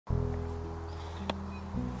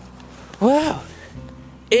Wow,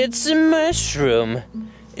 it's a mushroom.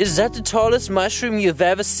 Is that the tallest mushroom you've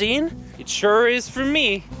ever seen? It sure is for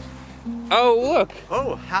me. Oh, look.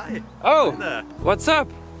 Oh, hi. Oh, what's up?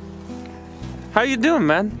 How you doing,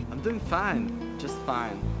 man? I'm doing fine. Just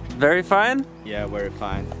fine. Very fine? Yeah, very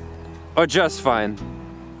fine. Or just fine?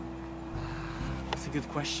 That's a good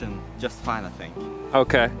question. Just fine, I think.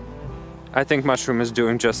 Okay. I think Mushroom is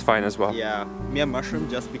doing just fine as well. Yeah, me and Mushroom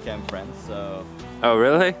just became friends, so... Oh,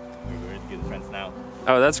 really? We're very good friends now.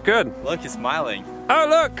 Oh, that's good. Look, he's smiling. Oh,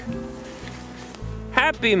 look!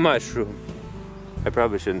 Happy Mushroom. I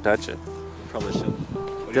probably shouldn't touch it. Probably should.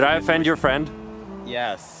 Did I offend your friend?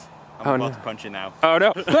 Yes. I'm about to punch you now. Oh,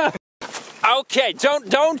 no. Okay,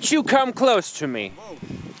 don't you come close to me. Whoa,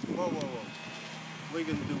 whoa, whoa, whoa. What are you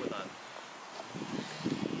gonna do with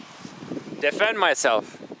that? Defend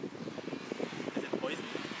myself. Is it poison?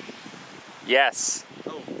 Yes.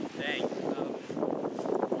 Oh, dang.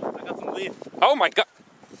 I got some leaf. Oh my god.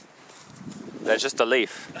 That's just a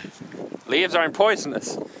leaf. Leaves aren't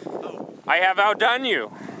poisonous. Oh. I have outdone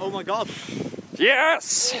you. Oh my god.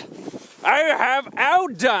 Yes! I have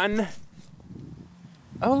outdone.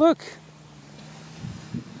 Oh, look.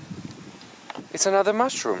 It's another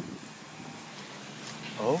mushroom.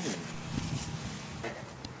 Oh.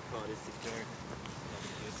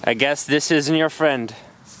 I guess this isn't your friend.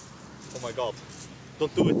 Oh my god.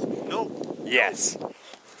 Don't do it. No. Yes.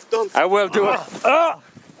 Don't. I will do it. Oh!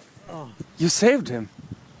 You saved him.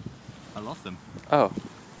 I lost him. Oh.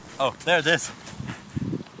 Oh, there it is.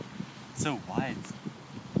 It's so wide.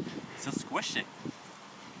 It's so squishy.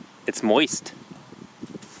 It's moist.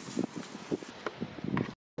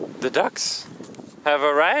 The ducks have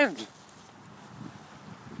arrived.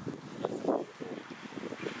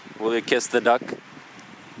 Will you kiss the duck?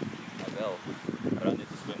 I will. But I need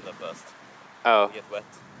to swim there first. Oh. Get wet.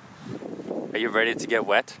 Are you ready to get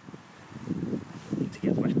wet? To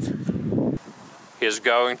get wet. He's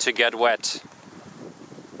going to get wet.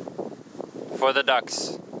 For the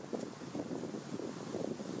ducks.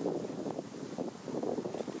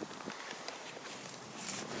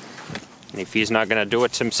 And if he's not gonna do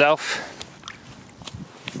it himself,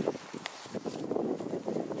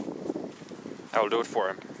 I will do it for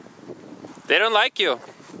him. They don't like you.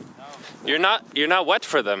 No. You're not wet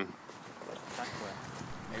for them. Exactly.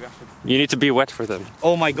 Maybe I should... You need to be wet for them.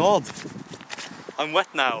 Oh my god. I'm wet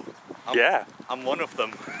now. Yeah. I'm one of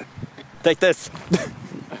them. Take this.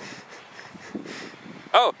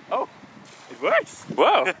 Oh. Oh. It works.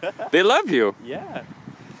 Whoa. They love you. Yeah.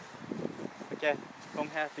 Okay. Come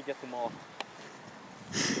here to get them all.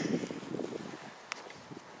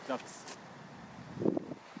 Ducks.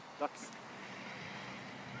 Ducks.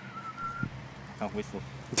 I can't whistle.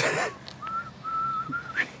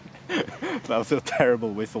 That was a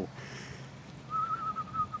terrible whistle.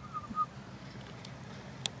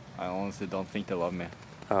 I honestly don't think they love me.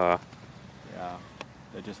 Oh, Yeah.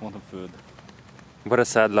 They just want some food. what a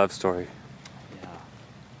sad love story. Yeah.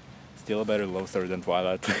 Still a better love story than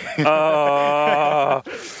Twilight. Oh.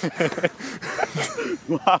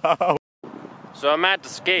 Wow. So I'm at the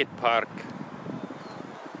skate park.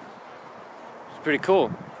 It's pretty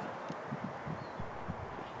cool.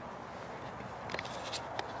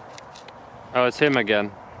 Oh, it's him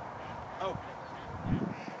again. Oh.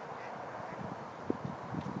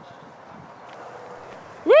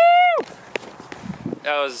 Woo!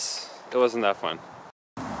 It wasn't that fun.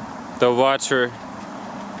 The water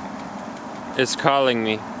is calling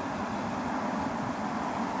me.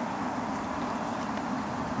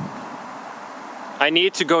 I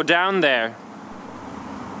need to go down there.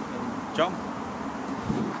 Jump.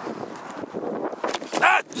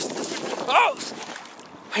 Ah! Oh!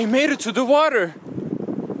 I made it to the water.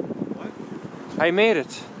 What? I made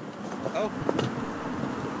it. Oh.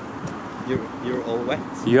 You're all wet.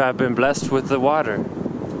 You have been blessed with the water.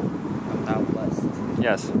 I'm now blessed.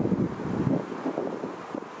 Yes.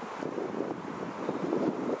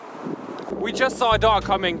 We just saw a dog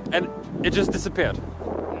coming and it just disappeared.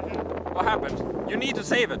 What happened? You need to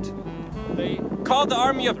save it. They... Call the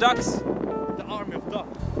army of ducks. The army of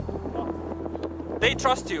ducks. They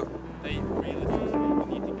trust you. They really trust me.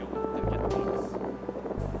 We need to go and get ducks.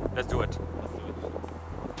 Let's do it. Let's do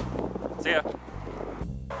it. See ya.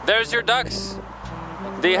 There's your ducks.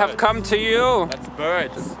 They have come to you. That's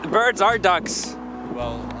birds. Birds are ducks.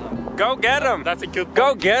 Well, Go get them. that's a good Go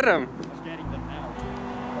point. get them. I'm getting them now.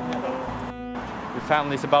 Your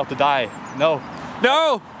family's about to die. No.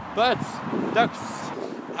 No. Birds. Ducks.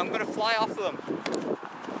 I'm gonna fly after them.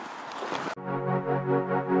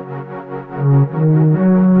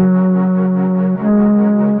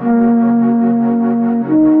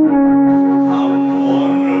 I'm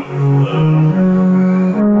one of them.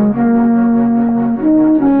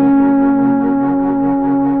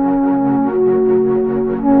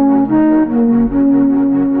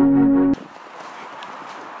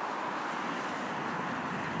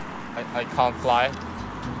 I can't fly.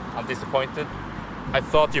 I'm disappointed. I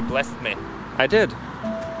thought you blessed me, I did.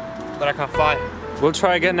 but I can't fly. We'll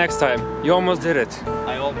try again next time. You almost did it.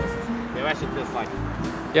 I almost. Maybe I should just like...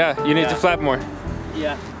 Yeah, you need to Yeah. flap more.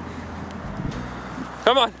 Yeah.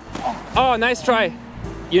 Come on. Oh, nice try.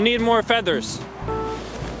 You need more feathers.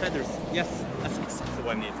 Feathers. Yes, that's exactly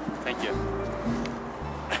what I need. Thank you.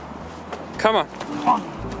 Come on.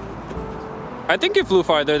 I think you flew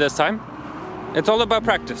farther this time. It's all about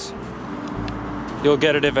practice. You'll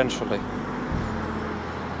get it eventually.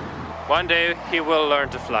 One day he will learn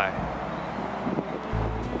to fly.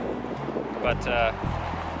 But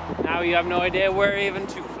now you have no idea where even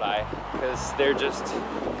to fly, because they're just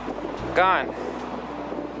gone.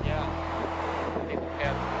 Yeah. I think we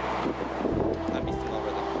have. I missed them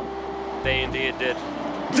already. They indeed did.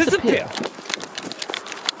 Disappear!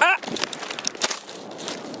 Ah!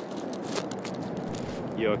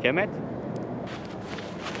 You okay, mate?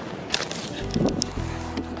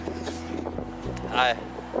 I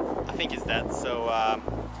think it's that. So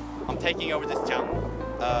I'm taking over this channel.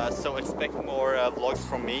 So expect more vlogs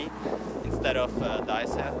from me instead of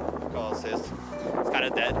DiceDecides, because it's kind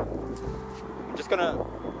of dead. I'm just gonna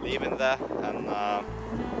leave in there, and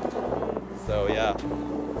so yeah,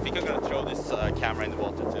 I think I'm gonna throw this camera in the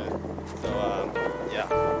water too. So yeah,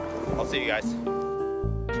 I'll see you guys.